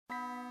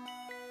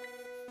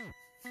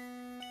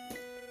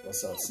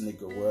What's up,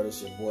 Sneaker World?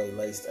 It's your boy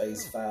Laced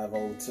Ace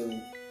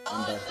 502.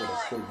 I'm back with a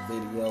quick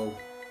video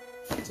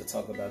to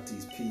talk about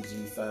these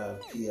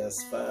PG5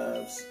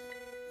 PS5s.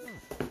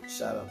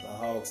 Shout out the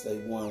Hawks, they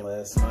won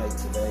last night.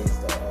 Today's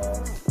the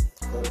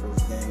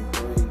Clippers game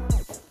 3.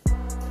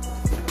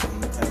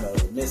 He kind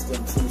of missed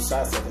them 2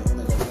 shots at the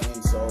end of the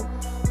game, so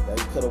they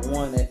could have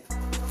won it.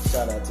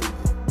 Shout out to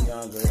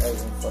DeAndre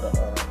Ayton for the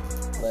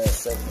last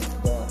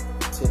second dunk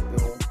tip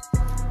in.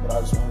 But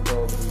I just want to go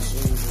over these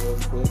shoes real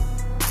quick.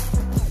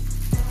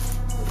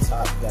 The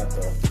top got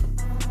the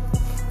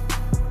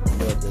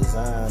little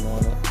design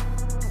on it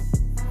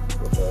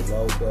with the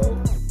logo.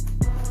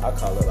 I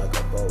call it like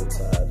a bow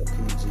tie, the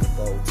PG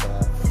bow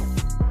tie.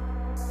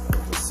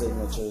 The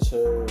signatures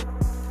here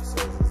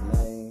says his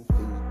name,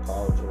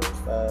 Paul George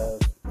 5.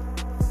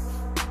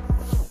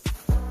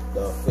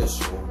 The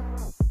official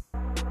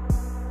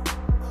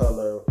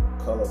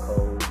color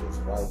code is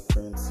white,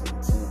 crimson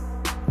tint.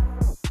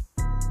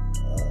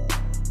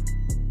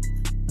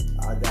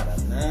 I got a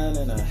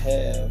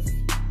 9.5.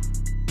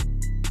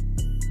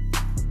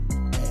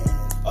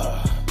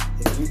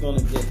 And if you're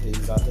gonna get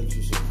these, I think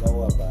you should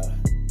go up a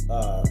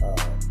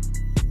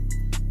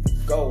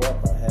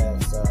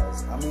half size.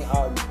 I mean,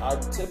 I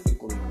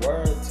typically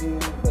wear a 10,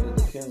 but it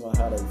depends on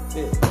how they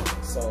fit.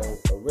 So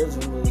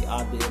originally,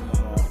 I did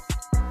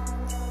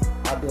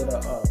a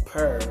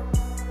pair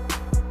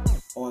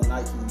on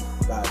Nike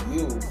by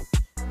You,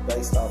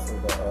 based off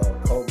of the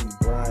Kobe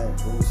Bryant,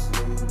 Bruce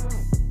Lee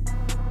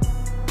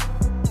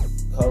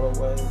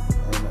colorway,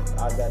 and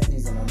I got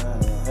these in a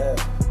 9.5,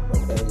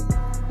 but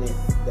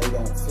they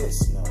don't fit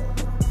snug.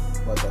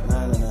 But the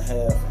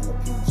 9.5 and the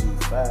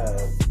PG5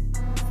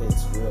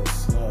 fits real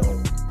snug.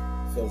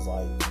 Feels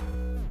like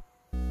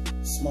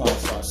small,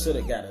 so I should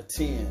have got a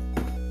 10.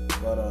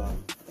 But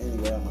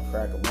anyway, I'm gonna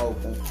crack them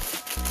open.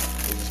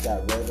 They just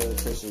got regular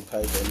tissue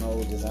paper,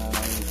 no design or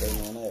anything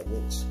on that,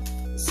 which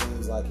it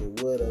seems like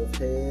it would have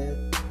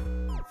had.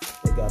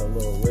 They got a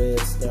little red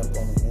stamp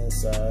on the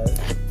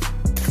inside.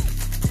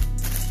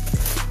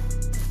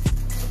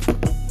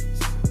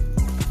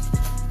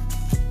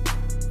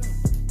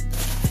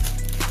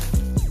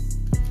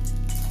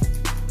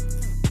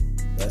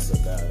 That's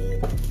about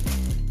it.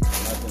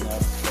 Nothing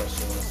else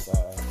special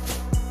inside.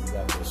 You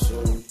got the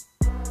shoe,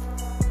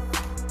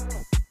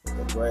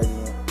 the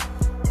gradient.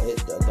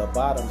 The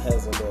bottom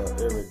has a little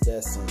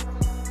iridescent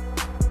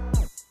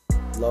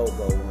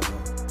logo on it,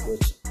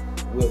 which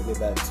we'll get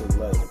back to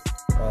later.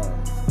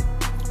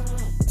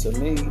 To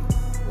me,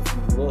 if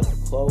you look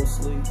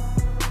closely,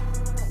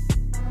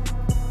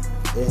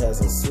 it has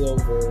a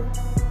silver,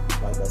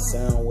 like a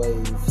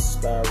Soundwave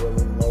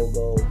spiraling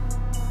logo.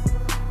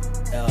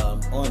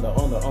 On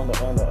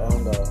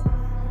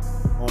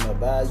the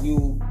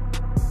Bayou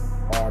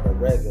or the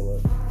regular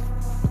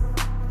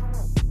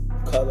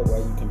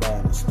colorway you can buy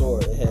in the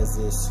store, it has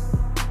this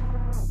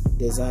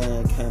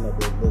design kind of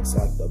that looks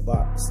like the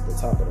box, the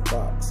top of the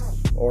box,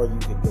 or you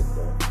could get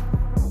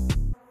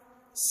the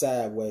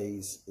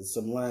sideways,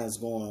 some lines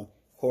going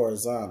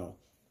horizontal,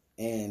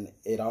 and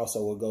it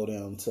also will go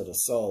down to the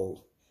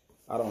sole.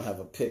 I don't have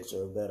a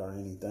picture of that or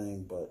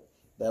anything, but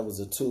that was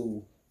the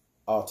 2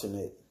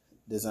 alternate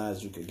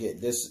designs you could get.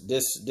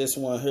 This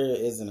one here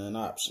isn't an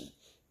option,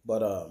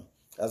 but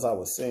as I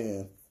was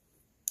saying,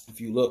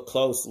 if you look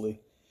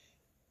closely,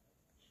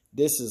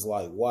 this is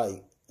like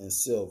white and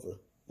silver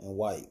and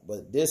white,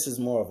 but this is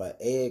more of an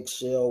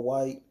eggshell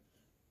white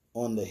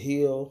on the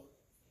heel.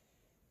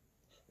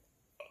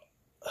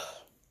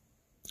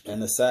 And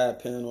the side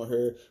panel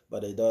here,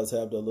 but it does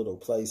have the little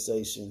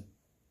PlayStation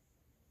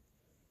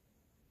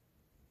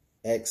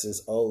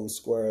X's, O's,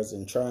 squares,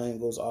 and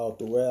triangles all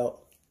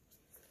throughout.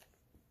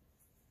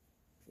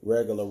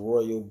 Regular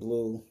royal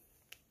blue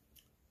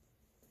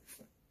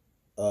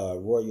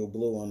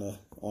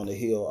on the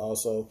heel.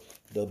 Also,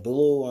 the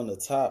blue on the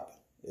top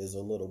is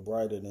a little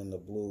brighter than the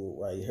blue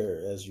right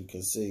here, as you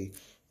can see,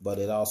 but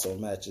it also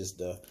matches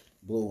the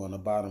blue on the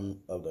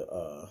bottom of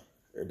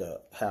the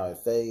how it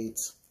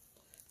fades.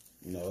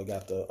 You know, it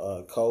got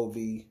the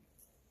Kobe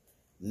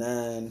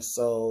 9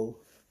 sole.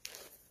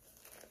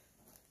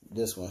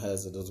 This one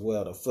has it as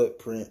well, the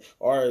footprint,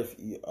 or if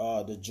you,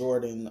 the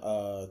Jordan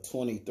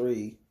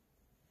 23.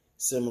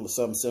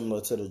 Something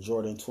similar to the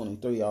Jordan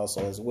 23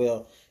 also as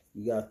well.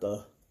 You got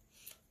the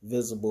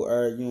visible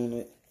air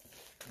unit.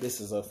 This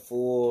is a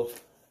full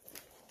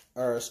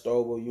air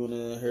stowable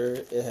unit in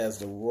here. It has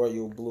the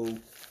royal blue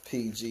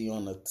PG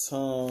on the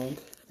tongue,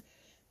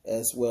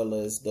 as well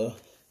as the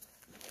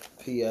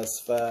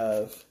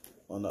PS5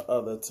 on the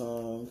other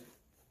tongue.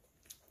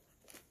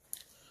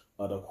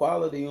 The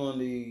quality on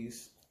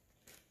these,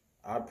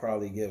 I'd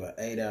probably give an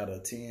 8 out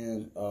of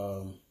 10.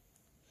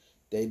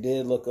 They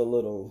did look a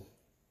little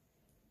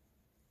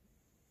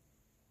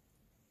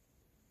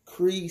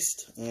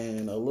creased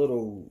and a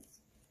little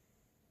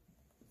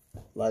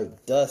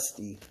like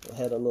dusty. It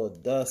had a little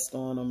dust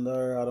on them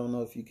there. I don't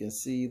know if you can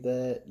see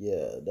that.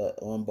 Yeah, that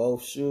on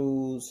both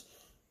shoes.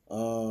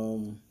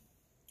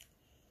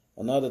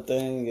 Another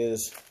thing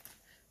is,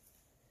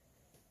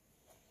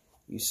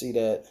 you see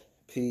that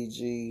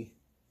PG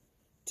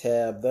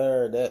tab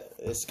there, that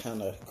is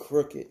kind of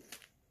crooked,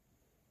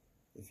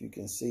 if you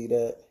can see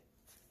that,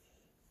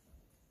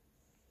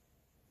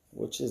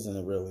 which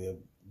isn't really a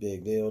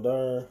big deal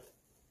there.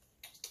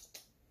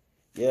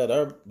 Yeah,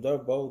 they're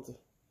both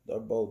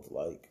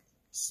like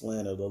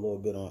slanted a little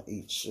bit on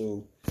each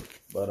shoe,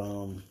 but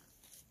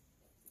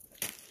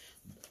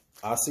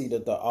I see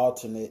that the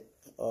alternate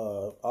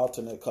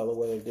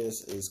colorway of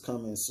this is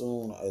coming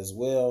soon as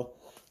well.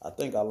 I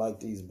think I like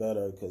these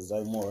better because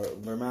they more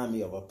remind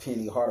me of a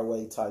Penny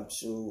Hardaway type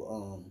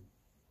shoe.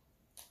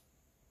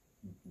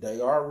 They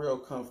are real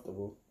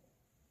comfortable,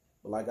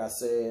 but like I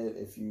said,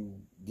 if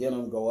you get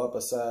them, go up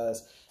a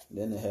size.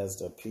 Then it has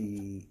the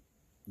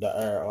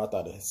Air. Oh, I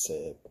thought it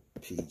said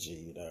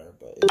PG there,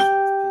 but it says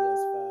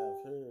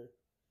PS5 here,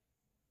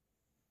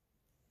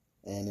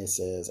 and it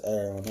says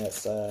Air on that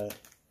side.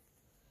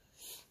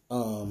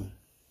 On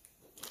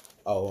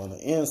the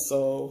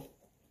insole,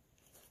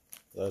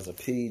 there's a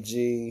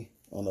PG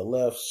on the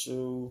left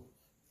shoe.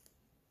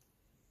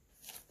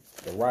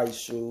 The right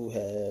shoe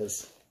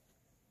has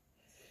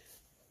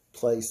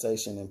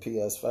PlayStation and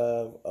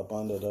PS5 up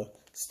under the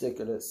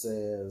sticker that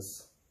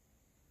says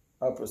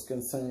uppers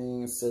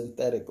contain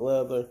synthetic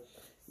leather.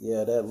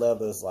 Yeah, that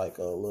leather is like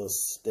a little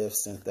stiff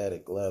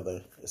synthetic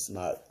leather. It's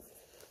not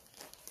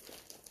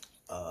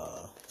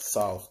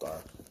soft,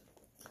 or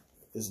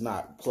it's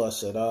not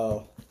plush at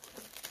all.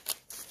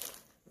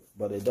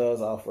 But it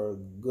does offer a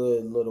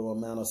good little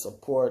amount of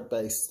support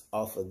based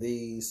off of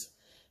these.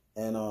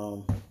 And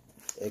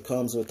it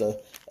comes with an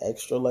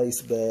extra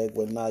lace bag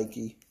with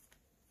Nike.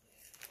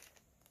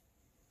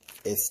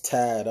 It's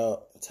tied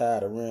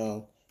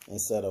around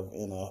instead of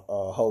in a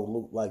whole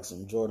loop like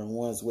some Jordan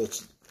 1s,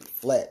 which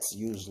flats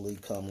usually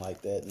come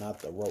like that, not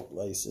the rope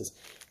laces.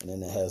 And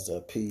then it has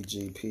a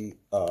PGPS5,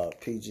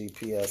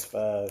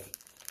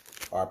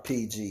 or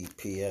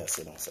PGPS,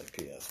 it don't say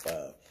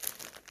PS5,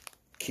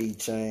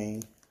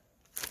 keychain.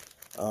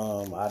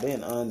 I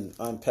didn't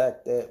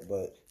unpack that,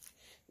 but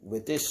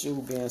with this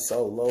shoe being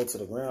so low to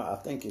the ground, I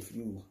think if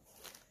you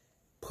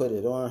put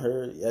it on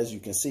her, as you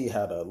can see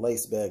how the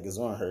lace bag is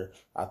on her,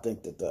 I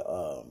think that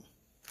the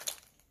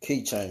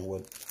keychain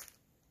would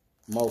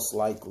most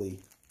likely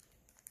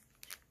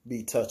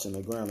be touching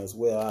the ground as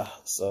well.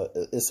 So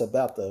it's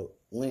about the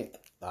length,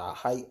 the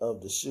height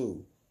of the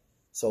shoe.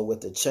 So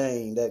with the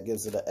chain, that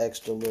gives it an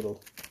extra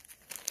little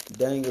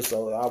danger.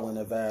 So I wouldn't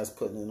advise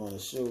putting it on the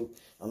shoe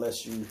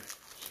unless you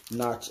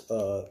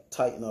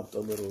tighten up the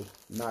little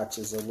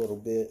notches a little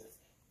bit.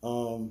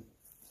 But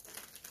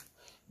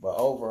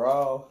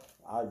overall,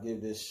 I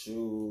give this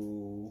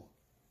shoe,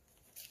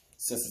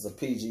 since it's a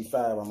PG5,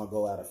 I'm gonna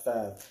go out of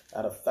 5.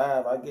 Out of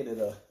 5, I give it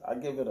a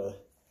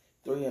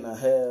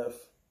 3.5,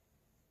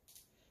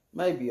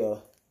 maybe a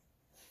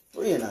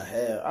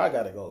 3.5. I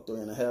gotta go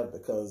 3.5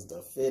 because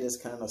the fit is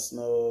kind of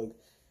snug.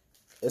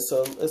 It's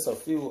a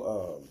few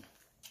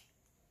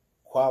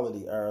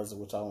quality errors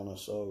which I want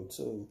to show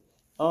too.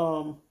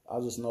 I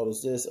just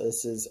noticed this.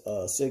 It's his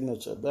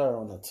signature there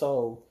on the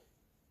toe.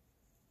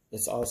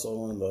 It's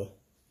also on the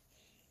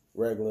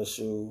regular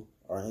shoe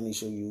or any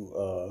shoe you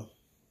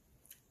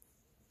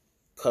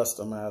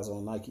customize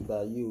on Nike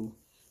by You.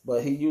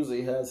 But he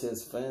usually has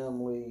his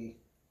family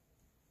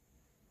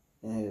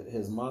and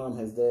his mom,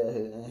 his dad,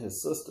 and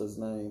his sister's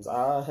names.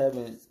 I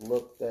haven't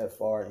looked that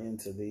far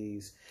into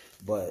these,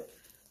 but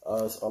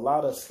a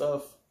lot of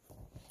stuff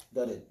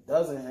that it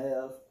doesn't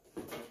have,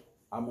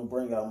 I'm gonna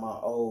bring out my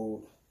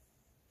old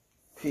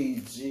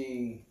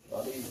PG.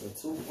 Are these the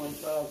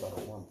 2.5s or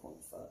the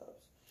 1.5s?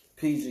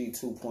 PG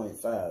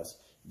 2.5s.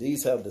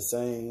 These have the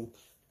same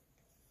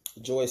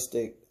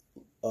joystick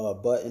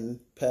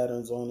button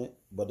patterns on it,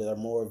 but they're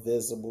more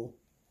visible.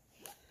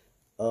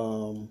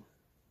 I'm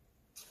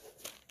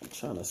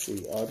trying to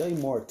see, are they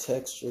more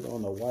textured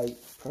on the white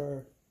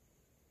per?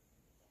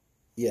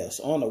 Yes,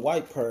 on the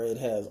white per it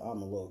has,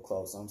 I'm a little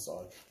close, I'm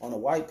sorry. On the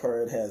white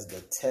per it has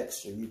the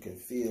texture you can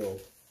feel.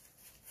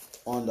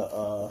 On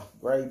the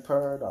gray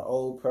per, the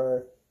old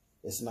per,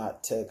 it's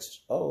not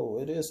textured. Oh,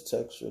 it is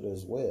textured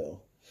as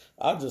well.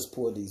 I just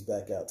pulled these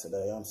back out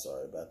today. I'm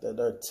sorry about that.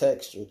 They're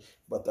textured,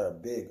 but they're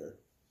bigger.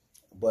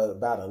 But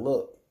by the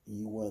look,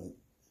 you wouldn't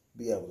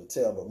be able to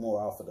tell, but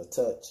more off of the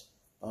touch.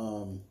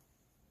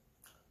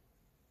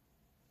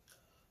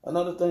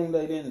 Another thing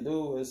they didn't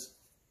do is,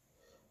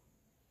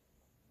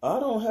 I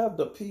don't have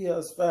the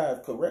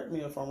PS5. Correct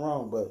me if I'm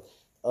wrong, but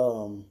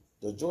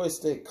the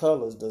joystick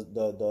colors,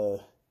 the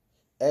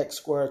X,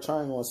 square,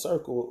 triangle, and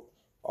circle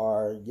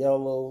are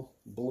yellow,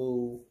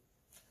 blue,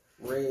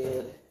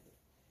 red,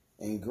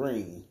 and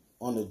green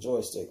on the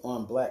joystick.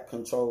 On black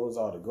controllers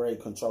are the gray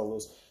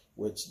controllers,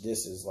 which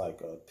this is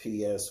like a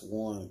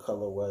PS1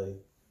 colorway.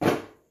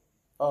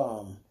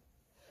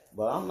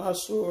 But I'm not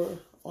sure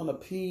on the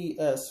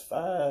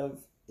PS5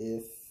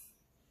 if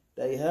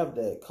they have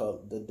that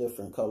the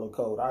different color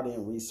code. I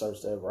didn't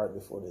research that right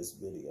before this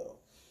video.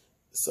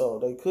 So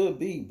they could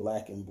be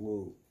black and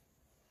blue.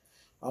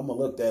 I'm gonna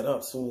look that up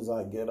as soon as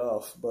I get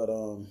off. But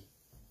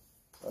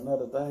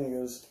another thing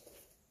is,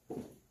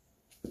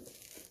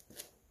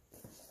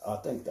 I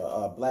think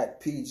the black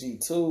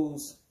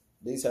PG2s,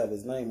 these have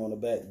his name on the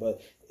back,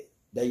 but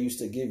they used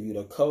to give you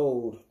the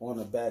code on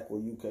the back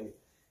where you could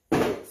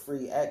get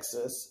free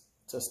access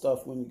to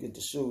stuff when you get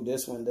the shoe.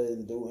 This one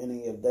didn't do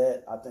any of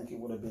that. I think it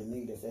would have been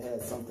neat if it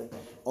had something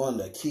on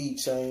the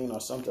keychain or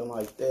something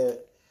like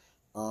that.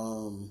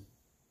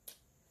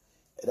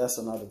 That's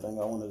another thing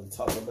I wanted to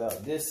talk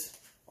about. This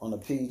on the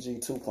PG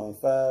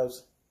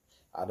 2.5s.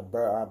 I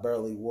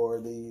barely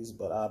wore these,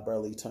 but I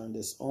barely turned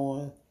this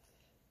on,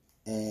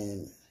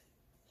 and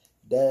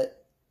that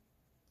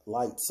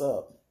lights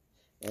up,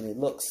 and it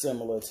looks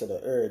similar to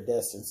the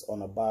iridescence on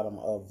the bottom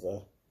of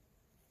the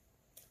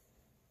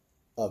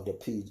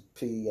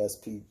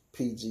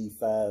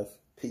PGxPG5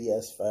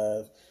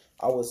 PS5.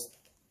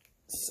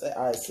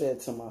 I said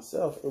to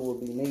myself, it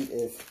would be neat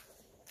if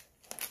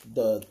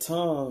the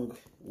tongue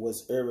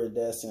was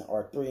iridescent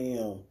or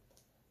 3M,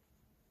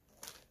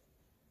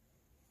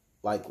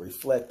 like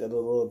reflected a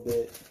little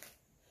bit.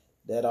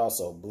 That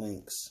also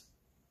blinks.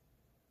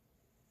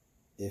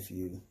 It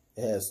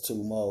has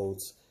 2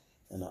 modes,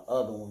 and the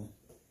other one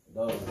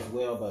does as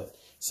well. But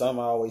something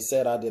I always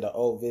said, I did an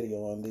old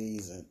video on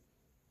these, and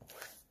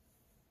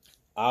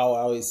I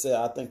always said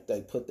I think they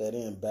put that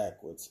in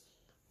backwards.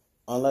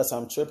 Unless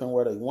I'm tripping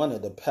where they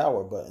wanted the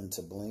power button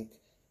to blink.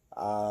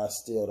 I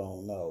still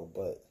don't know,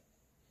 but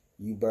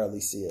you barely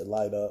see it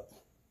light up.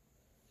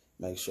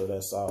 Make sure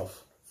that's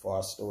off before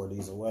I store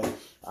these away.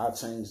 I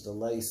changed the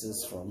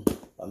laces from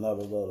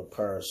another little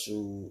pair of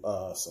shoes,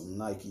 some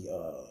Nike,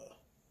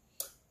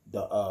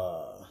 the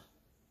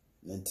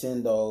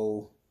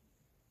Nintendo,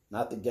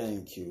 not the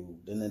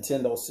GameCube, the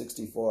Nintendo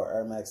 64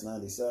 Air Max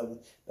 97.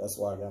 That's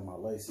where I got my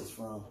laces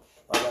from.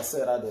 Like I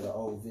said, I did an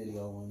old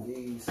video on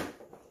these.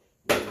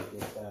 Let me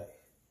get back.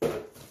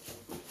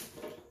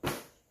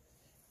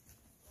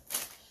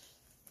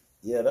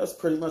 Yeah, that's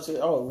pretty much it.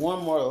 Oh,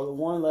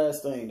 one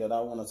last thing that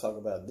I want to talk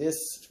about. This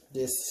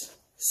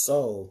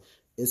sole,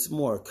 it's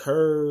more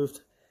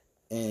curved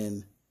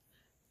and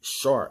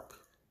sharp,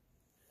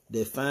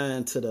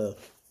 defined to the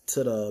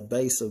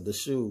base of the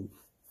shoe,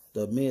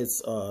 the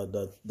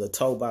the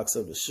toe box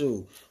of the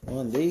shoe.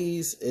 On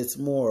these, it's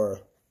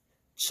more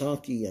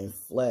chunky and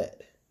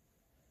flat,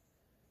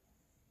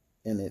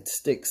 and it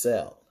sticks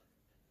out.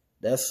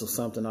 That's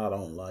something I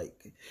don't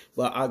like.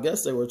 But I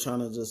guess they were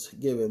trying to just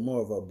give it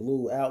more of a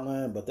blue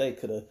outline, but they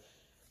could have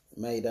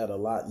made that a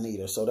lot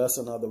neater. So that's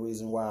another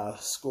reason why I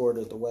scored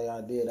it the way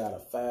I did out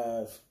of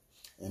 5.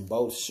 And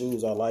both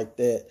shoes are like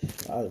that.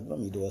 Let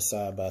me do a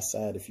side by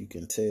side if you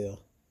can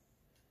tell.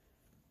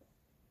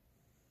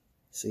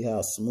 See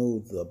how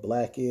smooth the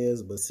black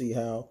is, but see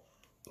how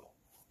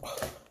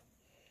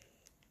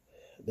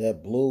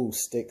that blue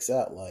sticks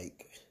out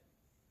like,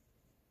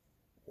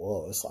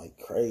 whoa, it's like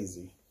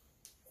crazy.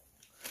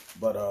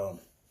 But I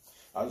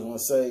just want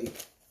to say,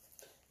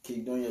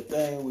 keep doing your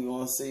thing. We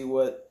want to see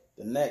what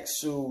the next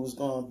shoe is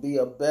going to be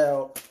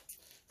about.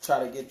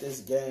 Try to get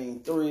this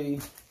game 3.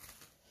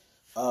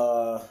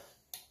 Hope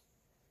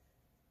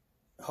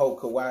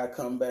Kawhi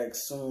come back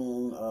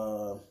soon.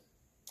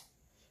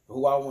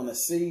 Who I want to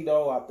see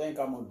though, I think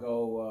I'm gonna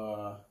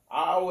go.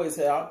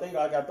 I think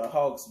I got the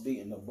Hawks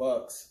beating the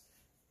Bucks.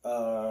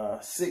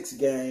 6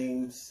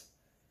 games.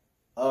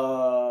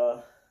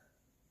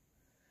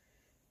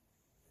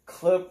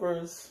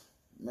 Clippers,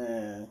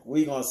 man,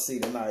 we gonna see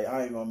tonight.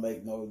 I ain't gonna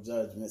make no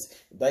judgments.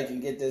 If they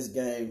can get this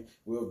game,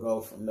 we'll go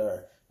from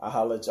there. I'll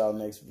holler at y'all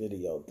next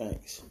video.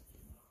 Thanks.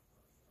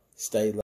 Stay low.